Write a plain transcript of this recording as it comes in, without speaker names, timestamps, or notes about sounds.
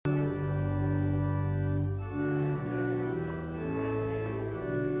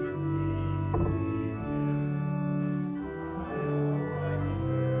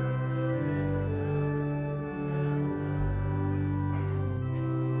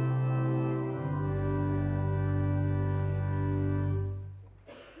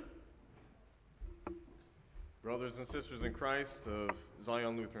Brothers and sisters in Christ of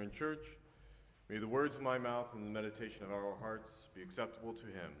Zion Lutheran Church, may the words of my mouth and the meditation of our hearts be acceptable to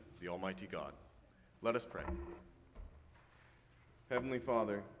Him, the Almighty God. Let us pray. Heavenly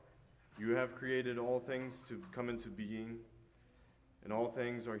Father, you have created all things to come into being, and all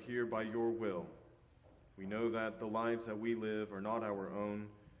things are here by your will. We know that the lives that we live are not our own,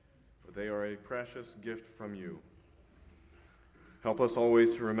 but they are a precious gift from you. Help us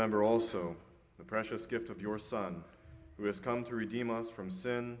always to remember also the precious gift of your Son, who has come to redeem us from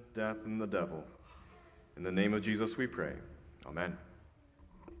sin, death, and the devil. In the name of Jesus we pray. Amen.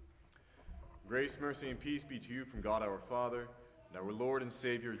 Grace, mercy, and peace be to you from God our Father and our Lord and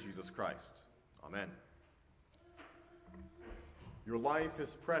Savior Jesus Christ. Amen. Your life is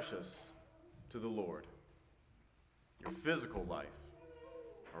precious to the Lord. Your physical life,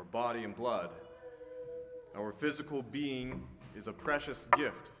 our body and blood, our physical being is a precious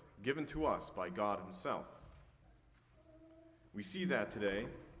gift given to us by God Himself. We see that today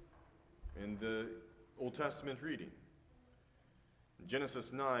in the Old Testament reading. In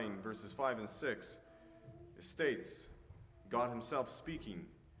Genesis 9, verses 5 and 6, it states, God Himself speaking,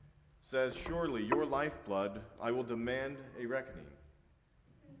 says, "Surely your lifeblood I will demand a reckoning.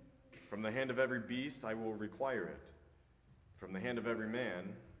 From the hand of every beast I will require it. From the hand of every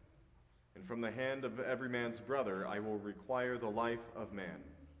man, and from the hand of every man's brother I will require the life of man.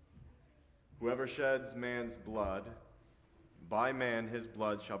 Whoever sheds man's blood, by man his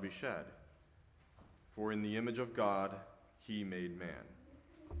blood shall be shed. For in the image of God He made man."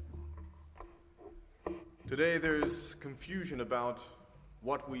 Today there's confusion about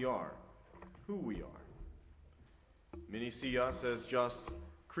what we are, who we are. Many see us as just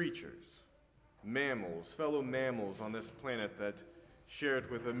creatures, mammals, fellow mammals on this planet that share it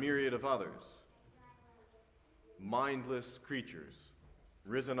with a myriad of others. Mindless creatures,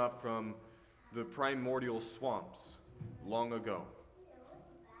 risen up from the primordial swamps long ago.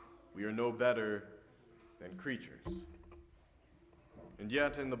 We are no better than creatures. And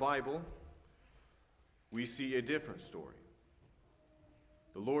yet in the Bible, we see a different story.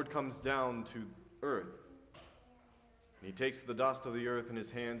 The Lord comes down to earth, and He takes the dust of the earth in His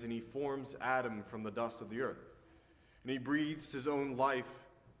hands, and He forms Adam from the dust of the earth. And He breathes His own life,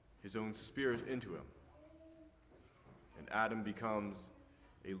 His own spirit into him. And Adam becomes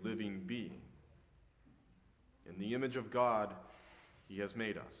a living being. In the image of God, He has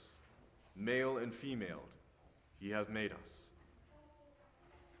made us. Male and female, He has made us.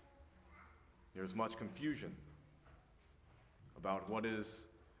 There's much confusion about what is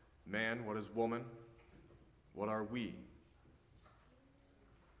man, what is woman, what are we?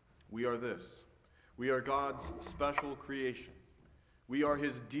 We are this. We are God's special creation. We are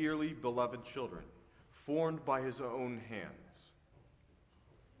His dearly beloved children, formed by His own hands.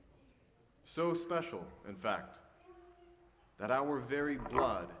 So special, in fact, that our very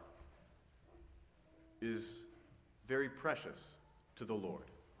blood is very precious to the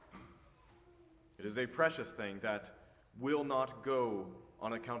Lord. It is a precious thing that will not go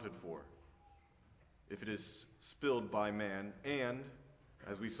unaccounted for if it is spilled by man and,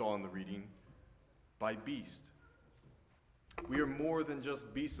 as we saw in the reading, by beast. We are more than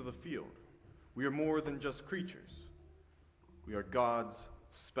just beasts of the field. We are more than just creatures. We are God's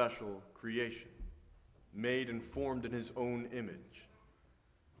special creation, made and formed in His own image.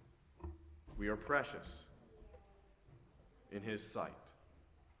 We are precious in His sight.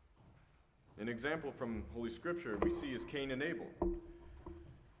 An example from Holy Scripture we see is Cain and Abel,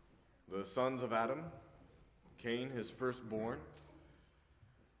 the sons of Adam. Cain, his firstborn,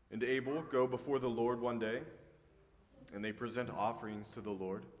 and Abel go before the Lord one day, and they present offerings to the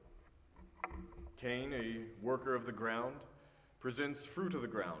Lord. Cain, a worker of the ground, presents fruit of the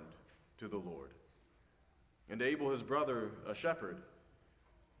ground to the Lord. And Abel, his brother, a shepherd,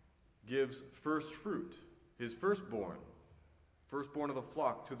 gives first fruit, his firstborn of the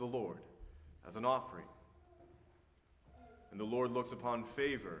flock to the Lord as an offering. And the Lord looks upon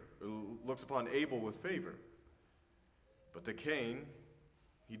Abel with favor. But to Cain,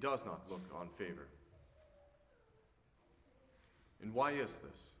 He does not look on favor. And why is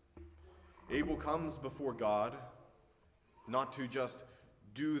this? Abel comes before God not to just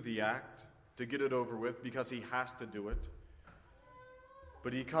do the act, to get it over with because he has to do it,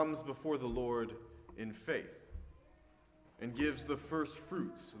 but he comes before the Lord in faith and gives the first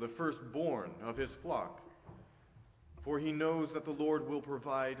fruits, the firstborn of his flock, for he knows that the Lord will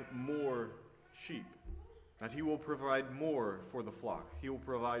provide more sheep, that He will provide more for the flock. He will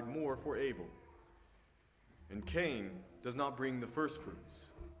provide more for Abel. And Cain does not bring the first fruits.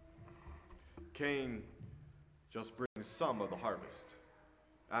 Cain just brings some of the harvest.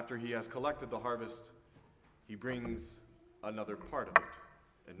 After he has collected the harvest, he brings another part of it,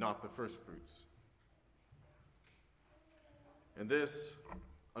 and not the first fruits. And this,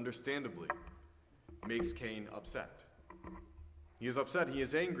 understandably, makes Cain upset. He is upset, he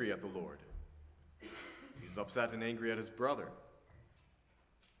is angry at the Lord. He's upset and angry at his brother.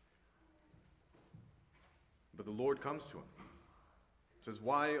 But the Lord comes to him. Says,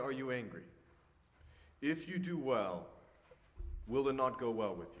 "Why are you angry? If you do well, will it not go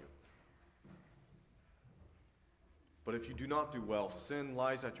well with you? But if you do not do well, sin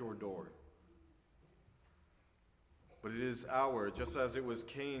lies at your door. But it is just as it was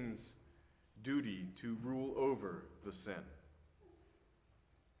Cain's duty to rule over the sin."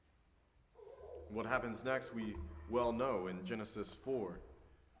 What happens next we well know in Genesis 4,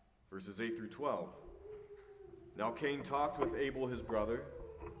 verses 8 through 12. Now Cain talked with Abel his brother,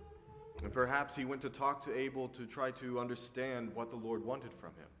 and perhaps he went to talk to Abel to try to understand what the Lord wanted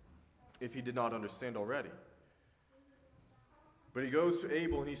from him, if he did not understand already. But he goes to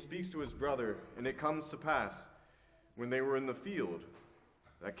Abel and he speaks to his brother, and it comes to pass, when they were in the field,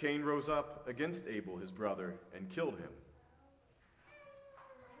 that Cain rose up against Abel his brother and killed him.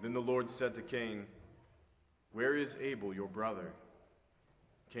 Then the Lord said to Cain, "Where is Abel your brother?"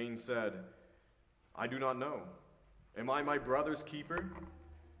 Cain said, "I do not know. Am I my brother's keeper?"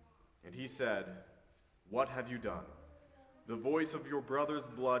 And he said, "What have you done? The voice of your brother's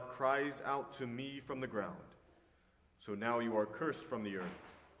blood cries out to me from the ground. So now you are cursed from the earth,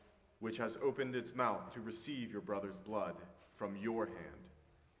 which has opened its mouth to receive your brother's blood from your hand.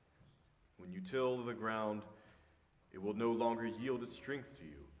 When you till the ground, it will no longer yield its strength to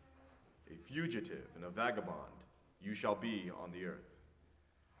you. A fugitive and a vagabond you shall be on the earth."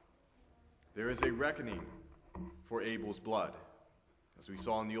 There is a reckoning for Abel's blood, as we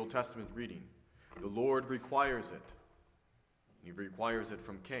saw in the Old Testament reading. The Lord requires it. He requires it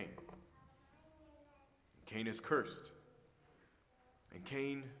from Cain. Cain is cursed, and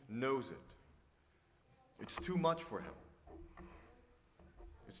Cain knows it. It's too much for him.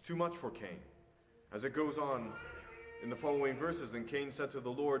 It's too much for Cain. As it goes on in the following verses, and Cain said to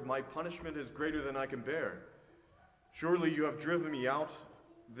the Lord, "My punishment is greater than I can bear. Surely you have driven me out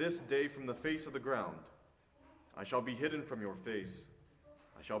this day from the face of the ground. I shall be hidden from your face.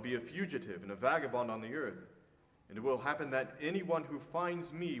 I shall be a fugitive and a vagabond on the earth. And it will happen that anyone who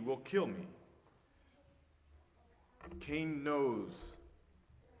finds me will kill me." Cain knows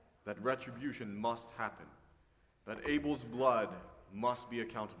that retribution must happen, that Abel's blood must be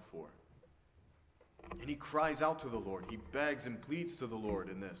accounted for. And he cries out to the Lord. He begs and pleads to the Lord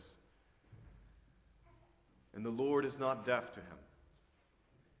in this. And the Lord is not deaf to him.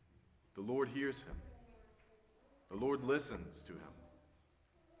 The Lord hears him. The Lord listens to him.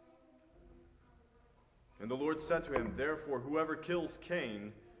 And the Lord said to him, "Therefore, whoever kills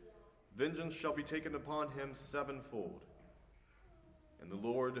Cain, vengeance shall be taken upon him sevenfold." And the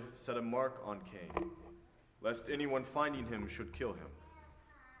Lord set a mark on Cain, lest anyone finding him should kill him.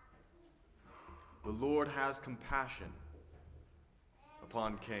 The Lord has compassion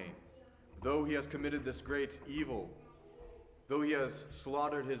upon Cain. Though he has committed this great evil, though he has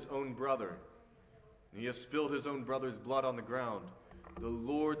slaughtered his own brother, and he has spilled his own brother's blood on the ground, the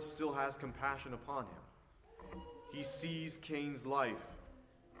Lord still has compassion upon him. He sees Cain's life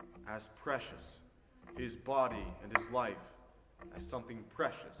as precious, his body and his life as something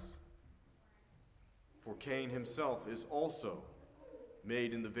precious. For Cain himself is also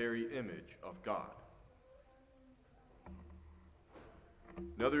made in the very image of God.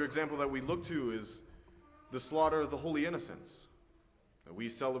 Another example that we look to is the slaughter of the holy innocents that we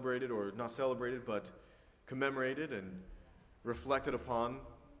celebrated, or not celebrated, but commemorated and reflected upon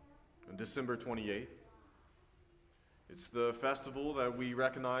on December 28th. It's the festival that we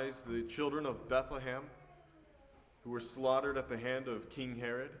recognize the children of Bethlehem who were slaughtered at the hand of King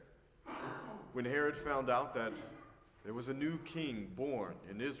Herod. When Herod found out that there was a new king born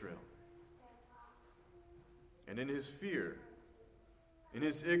in Israel. And in his fear, in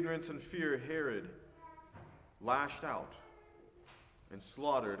his ignorance and fear, Herod lashed out and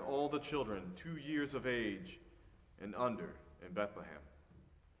slaughtered all the children 2 years of age and under in Bethlehem.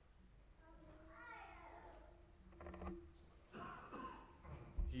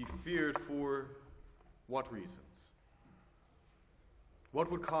 He feared for what reasons?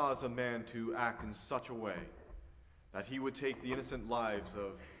 What would cause a man to act in such a way that he would take the innocent lives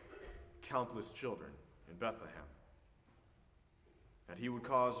of countless children in Bethlehem? That he would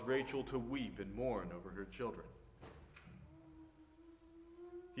cause Rachel to weep and mourn over her children?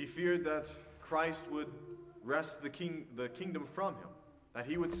 He feared that Christ would wrest the kingdom from him, that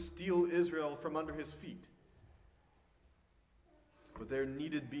he would steal Israel from under his feet. But there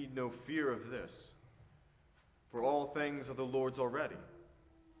needed be no fear of this, For all things are the Lord's already.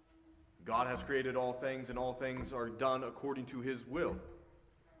 God has created all things, and all things are done according to his will.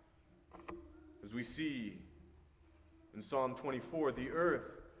 As we see in Psalm 24, the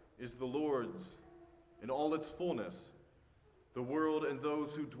earth is the Lord's in all its fullness, the world and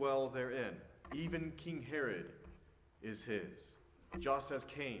those who dwell therein. Even King Herod is his, just as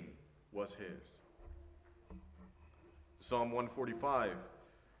Cain was his. Psalm 145,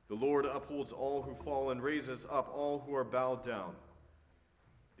 the Lord upholds all who fall and raises up all who are bowed down.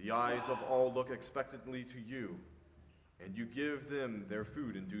 The eyes of all look expectantly to you, and you give them their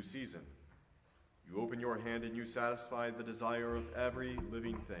food in due season. You open your hand and you satisfy the desire of every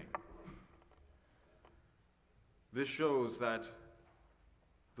living thing. This shows that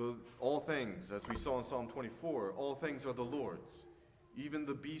all things, as we saw in Psalm 24, all things are the Lord's, even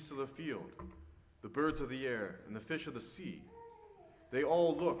the beasts of the field, the birds of the air, and the fish of the sea. They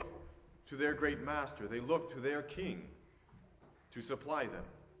all look to their great master. They look to their king to supply them,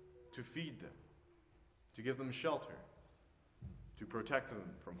 to feed them, to give them shelter, to protect them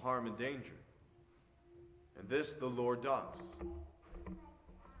from harm and danger. And this the Lord does.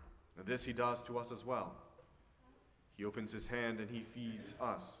 And this he does to us as well. He opens his hand and he feeds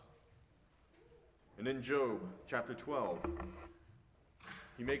us. And in Job chapter 12,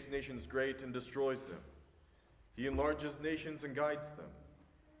 he makes nations great and destroys them. He enlarges nations and guides them.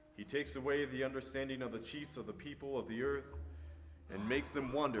 He takes away the understanding of the chiefs of the people of the earth and makes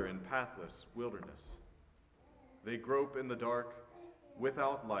them wander in pathless wilderness. They grope in the dark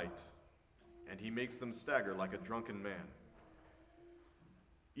without light, and he makes them stagger like a drunken man.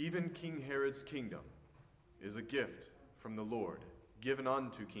 Even King Herod's kingdom is a gift from the Lord, given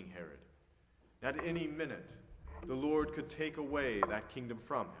unto King Herod. At any minute, the Lord could take away that kingdom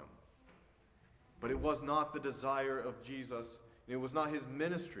from him. But it was not the desire of Jesus, and it was not his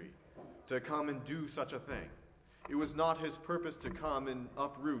ministry to come and do such a thing. It was not his purpose to come and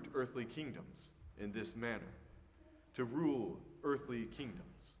uproot earthly kingdoms in this manner, to rule earthly kingdoms.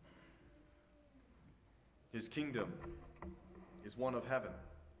 His kingdom is one of heaven.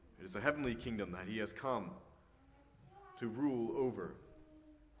 It is a heavenly kingdom that he has come to rule over.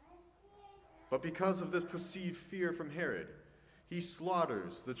 But because of this perceived fear from Herod, he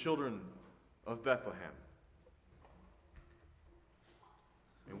slaughters the children of Bethlehem.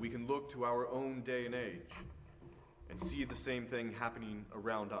 And we can look to our own day and age and see the same thing happening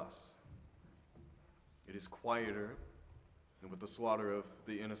around us. It is quieter than what the slaughter of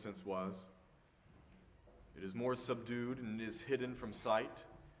the innocents was. It is more subdued and is hidden from sight.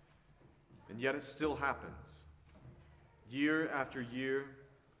 And yet it still happens. Year after year,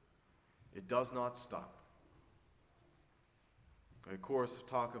 it does not stop. I, of course,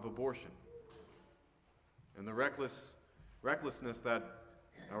 talk of abortion and the recklessness that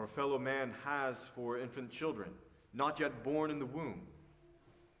our fellow man has for infant children, not yet born in the womb.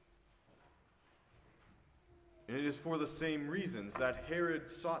 And it is for the same reasons that Herod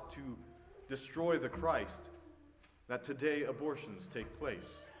sought to destroy the Christ that today abortions take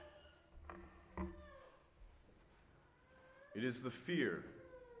place. It is the fear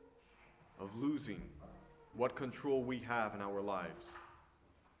of losing what control we have in our lives.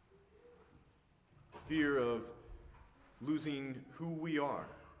 Fear of losing who we are.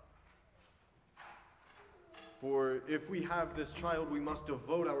 For if we have this child, we must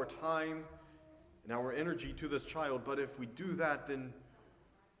devote our time and our energy to this child. But if we do that, then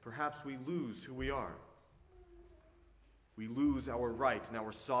perhaps we lose who we are. We lose our right and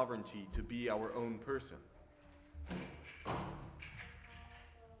our sovereignty to be our own person.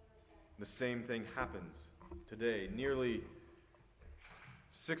 The same thing happens today. Nearly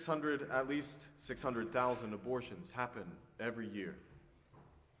at least 600,000 abortions happen every year.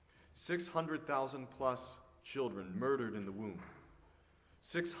 600,000 plus children murdered in the womb.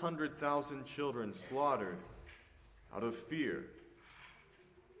 600,000 children slaughtered out of fear.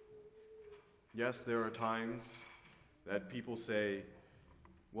 Yes, there are times that people say,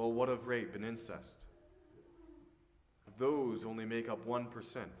 well, what of rape and incest? Those only make up 1%.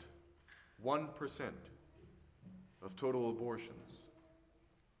 1% of total abortions.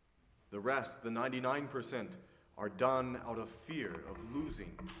 The rest, the 99%, are done out of fear of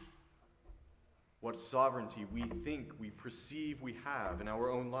losing what sovereignty we think, we perceive we have in our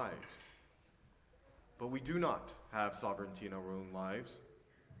own lives. But we do not have sovereignty in our own lives.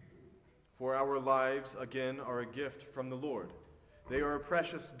 For our lives, again, are a gift from the Lord. They are a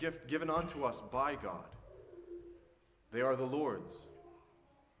precious gift given unto us by God. They are the Lord's.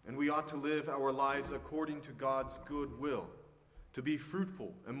 And we ought to live our lives according to God's good will, to be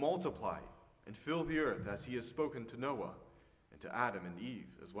fruitful and multiply and fill the earth as he has spoken to Noah and to Adam and Eve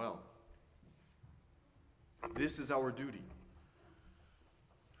as well. This is our duty,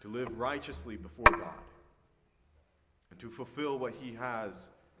 to live righteously before God and to fulfill what he has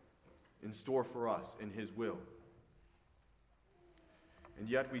in store for us in his will. And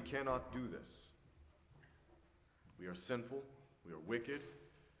yet we cannot do this. We are sinful, we are wicked.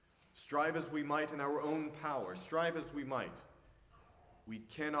 Strive as we might in our own power, strive as we might, we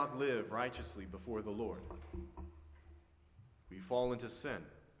cannot live righteously before the Lord. We fall into sin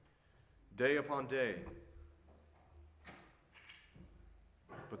day upon day.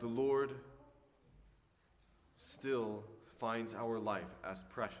 But the Lord still finds our life as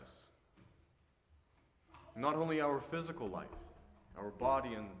precious. Not only our physical life, our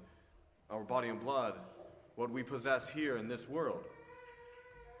body and blood, what we possess here in this world,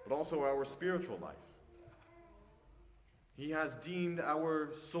 but also our spiritual life. He has deemed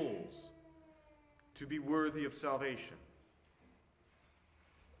our souls to be worthy of salvation.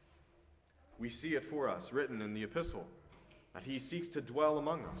 We see it for us written in the epistle that he seeks to dwell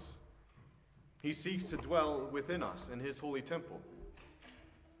among us. He seeks to dwell within us in his holy temple.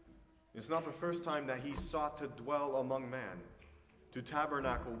 It's not the first time that he sought to dwell among man, to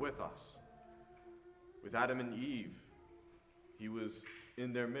tabernacle with us. With Adam and Eve, he was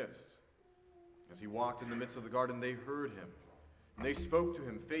in their midst. As he walked in the midst of the garden, they heard him, and they spoke to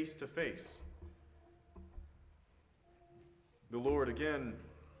him face to face. The Lord again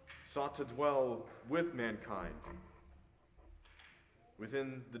sought to dwell with mankind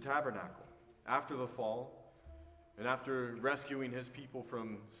within the tabernacle after the fall and after rescuing his people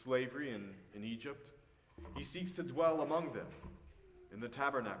from slavery in Egypt. He seeks to dwell among them in the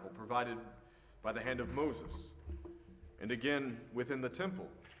tabernacle provided by the hand of Moses. And again within the temple,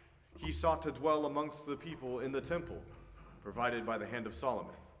 he sought to dwell amongst the people in the temple provided by the hand of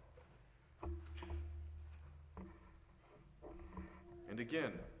Solomon. And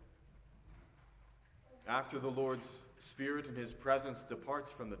again, after the Lord's Spirit and his presence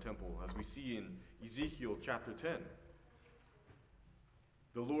departs from the temple, as we see in Ezekiel chapter 10,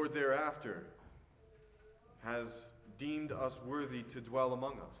 the Lord thereafter has deemed us worthy to dwell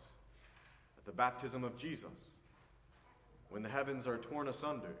among us at the baptism of Jesus, when the heavens are torn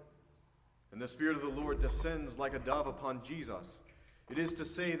asunder and the Spirit of the Lord descends like a dove upon Jesus. It is to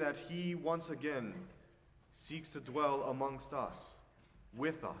say that he once again seeks to dwell amongst us,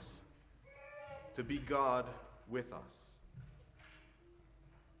 with us, to be God with us.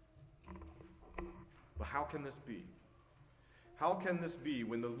 But how can this be? How can this be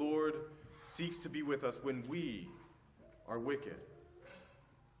when the Lord seeks to be with us when we are wicked?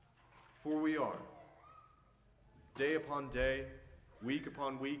 For we are. Day upon day, week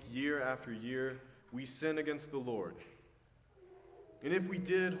upon week, year after year, we sin against the Lord. And if we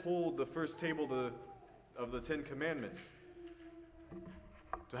did hold the first table of the Ten Commandments,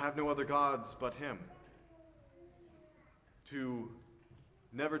 to have no other gods but him, to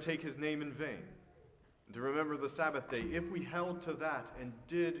never take his name in vain, and to remember the Sabbath day, if we held to that and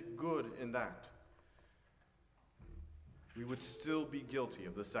did good in that, we would still be guilty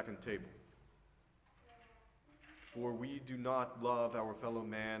of the second table. For we do not love our fellow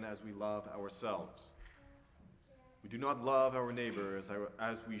man as we love ourselves. We do not love our neighbor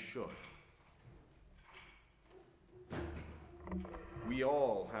as we should. We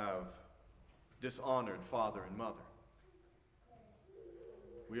all have dishonored father and mother.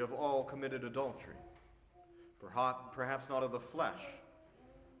 We have all committed adultery, perhaps not of the flesh,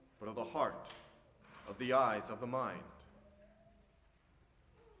 but of the heart, of the eyes, of the mind.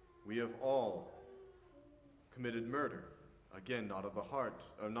 We have all committed murder, again, not of the heart,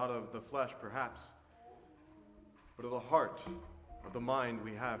 or not of the flesh perhaps, but of the heart, of the mind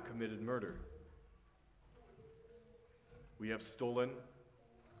we have committed murder. We have stolen,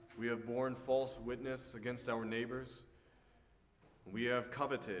 we have borne false witness against our neighbors, we have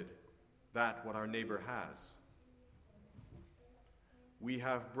coveted that what our neighbor has. We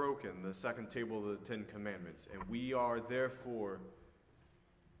have broken the second table of the Ten Commandments, and we are therefore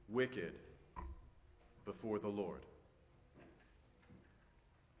wicked before the Lord.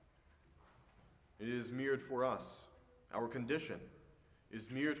 It is mirrored for us. Our condition is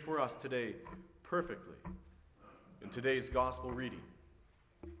mirrored for us today perfectly in today's gospel reading.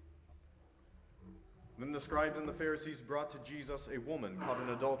 Then the scribes and the Pharisees brought to Jesus a woman caught in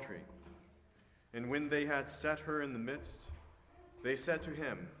adultery. And when they had set her in the midst, they said to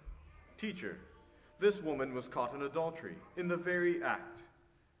him, "Teacher, this woman was caught in adultery, in the very act.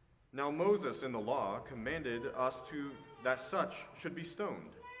 Now Moses in the law commanded us that such should be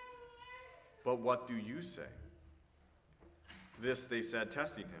stoned. But what do you say?" This they said,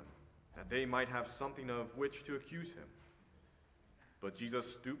 testing him, that they might have something of which to accuse him. But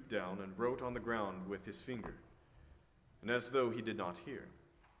Jesus stooped down and wrote on the ground with his finger, and as though he did not hear.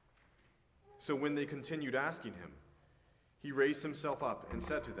 So when they continued asking him, he raised himself up and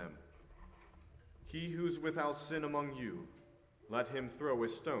said to them, "He who is without sin among you, let him throw a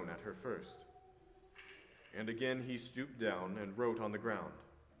stone at her first." And again he stooped down and wrote on the ground.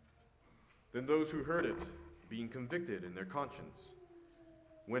 Then those who heard it, being convicted in their conscience,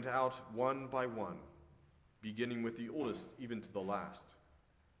 went out one by one, beginning with the oldest even to the last.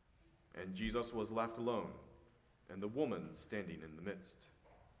 And Jesus was left alone, and the woman standing in the midst.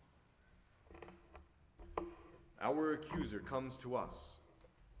 Our accuser comes to us,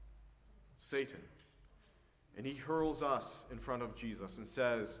 Satan, and he hurls us in front of Jesus and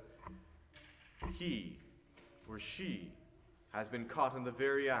says, he or she has been caught in the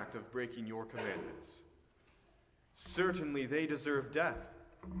very act of breaking your commandments. Certainly they deserve death.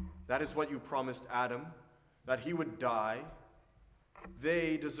 That is what you promised Adam, that he would die.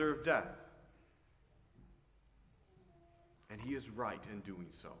 They deserve death. And he is right in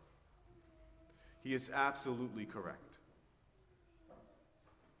doing so. He is absolutely correct.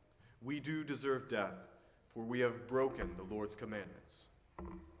 We do deserve death, for we have broken the Lord's commandments.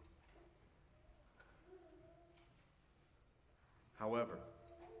 However,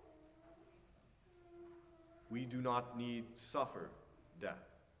 we do not need to suffer death.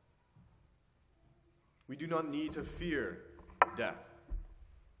 We do not need to fear death.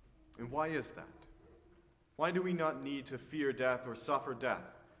 And why is that? Why do we not need to fear death or suffer death?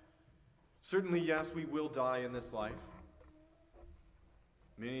 Certainly, yes, we will die in this life.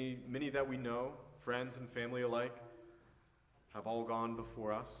 Many that we know, friends and family alike, have all gone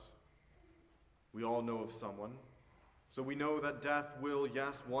before us. We all know of someone. So we know that death will,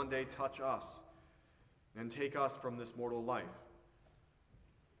 yes, one day touch us and take us from this mortal life.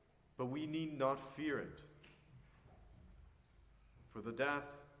 But we need not fear it. For the death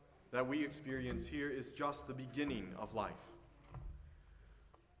that we experience here is just the beginning of life.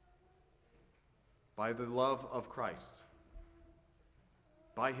 By the love of Christ,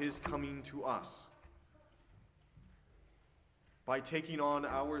 by his coming to us, by taking on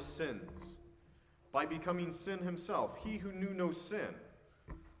our sins, by becoming sin himself, he who knew no sin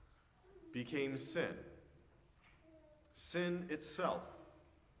became sin. Sin itself.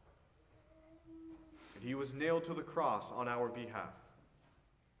 And he was nailed to the cross on our behalf.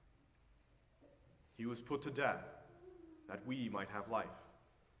 He was put to death that we might have life.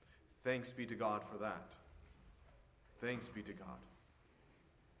 Thanks be to God for that. Thanks be to God.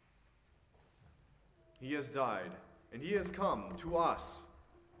 He has died, and he has come to us.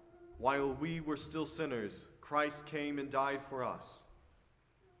 While we were still sinners, Christ came and died for us.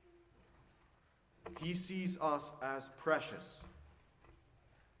 He sees us as precious.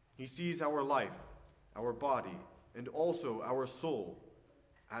 He sees our life, our body, and also our soul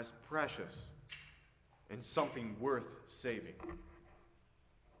as precious and something worth saving.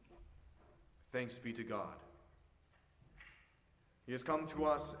 Thanks be to God. He has come to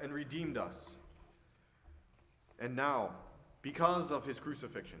us and redeemed us. And now, because of his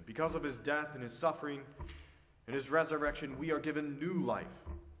crucifixion, because of his death and his suffering and his resurrection, we are given new life.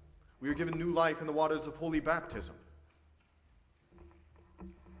 We are given new life in the waters of holy baptism.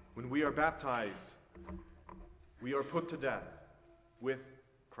 When we are baptized, we are put to death with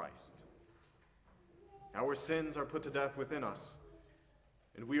Christ. Our sins are put to death within us,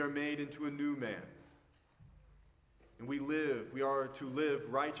 and we are made into a new man. And we are to live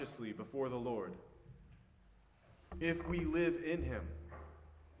righteously before the Lord. If we live in him,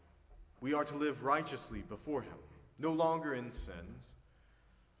 we are to live righteously before him, no longer in sins,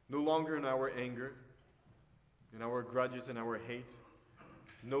 no longer in our anger, in our grudges and our hate,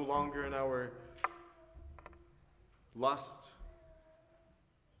 no longer in our lust,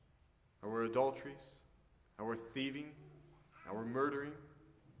 our adulteries, our thieving, our murdering,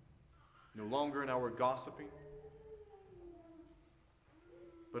 no longer in our gossiping,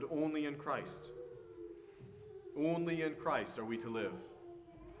 but only in Christ. Only in Christ are we to live.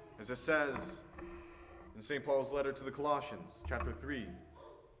 As it says in St. Paul's letter to the Colossians, chapter 3,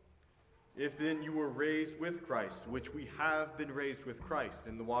 if then you were raised with Christ, which we have been raised with Christ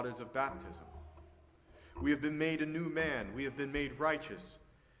in the waters of baptism, we have been made a new man, we have been made righteous.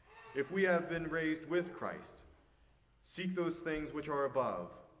 If we have been raised with Christ, seek those things which are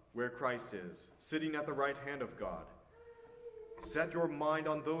above, where Christ is, sitting at the right hand of God. Set your mind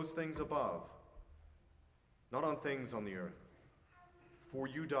on those things above, not on things on the earth. For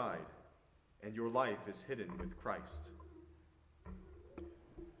you died, and your life is hidden with Christ.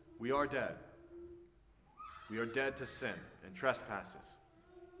 We are dead. We are dead to sin and trespasses.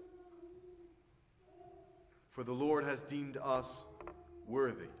 For the Lord has deemed us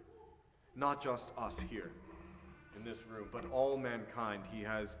worthy. Not just us here in this room, but all mankind he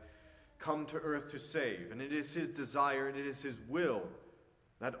has come to earth to save. And it is his desire and it is his will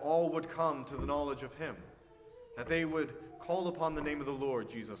that all would come to the knowledge of him, that they would call upon the name of the Lord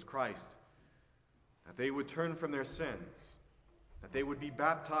Jesus Christ, that they would turn from their sins, that they would be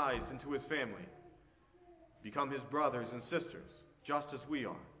baptized into his family, become his brothers and sisters, just as we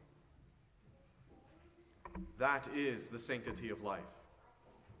are. That is the sanctity of life.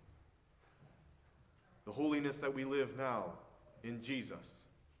 The holiness that we live now in Jesus.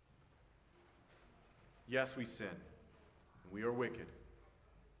 Yes, we sin, and we are wicked,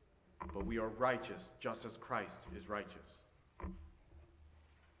 but we are righteous just as Christ is righteous.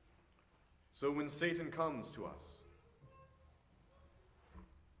 So when Satan comes to us,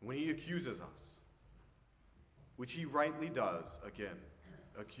 when he accuses us, which he rightly does, again,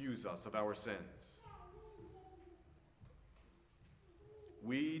 accuse us of our sins,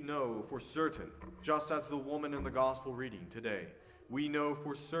 we know for certain, just as the woman in the gospel reading today, we know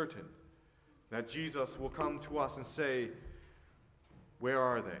for certain that Jesus will come to us and say, "Where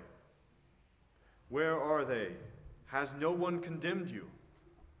are they? Where are they? Has no one condemned you?"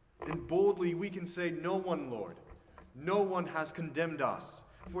 And boldly we can say, "No one, Lord. No one has condemned us.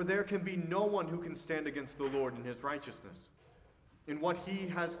 For there can be no one who can stand against the Lord in his righteousness. In what he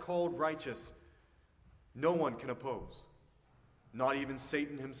has called righteous, no one can oppose. Not even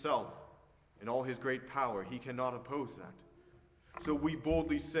Satan himself. In all his great power, he cannot oppose that. So we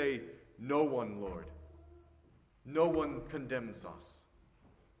boldly say, 'No one, Lord. No one condemns us.'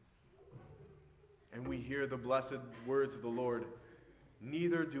 And we hear the blessed words of the Lord,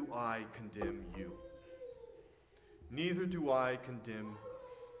 'Neither do I condemn you. Neither do I condemn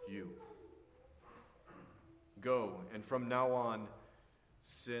you. Go, and from now on,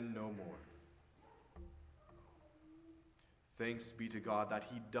 sin no more.'" Thanks be to God that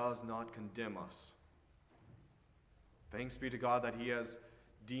he does not condemn us. Thanks be to God that he has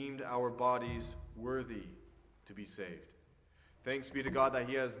deemed our bodies worthy to be saved. Thanks be to God that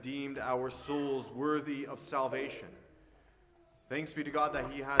he has deemed our souls worthy of salvation. Thanks be to God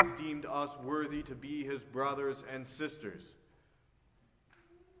that he has deemed us worthy to be his brothers and sisters.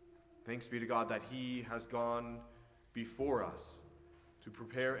 Thanks be to God that he has gone before us to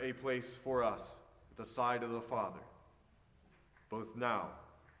prepare a place for us at the side of the Father, both now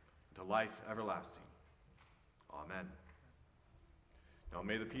and to life everlasting. Amen. Now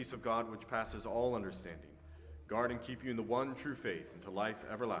may the peace of God, which passes all understanding, guard and keep you in the one true faith into life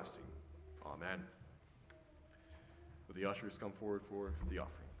everlasting. Amen. Will the ushers come forward for the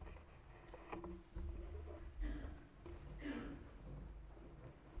offering?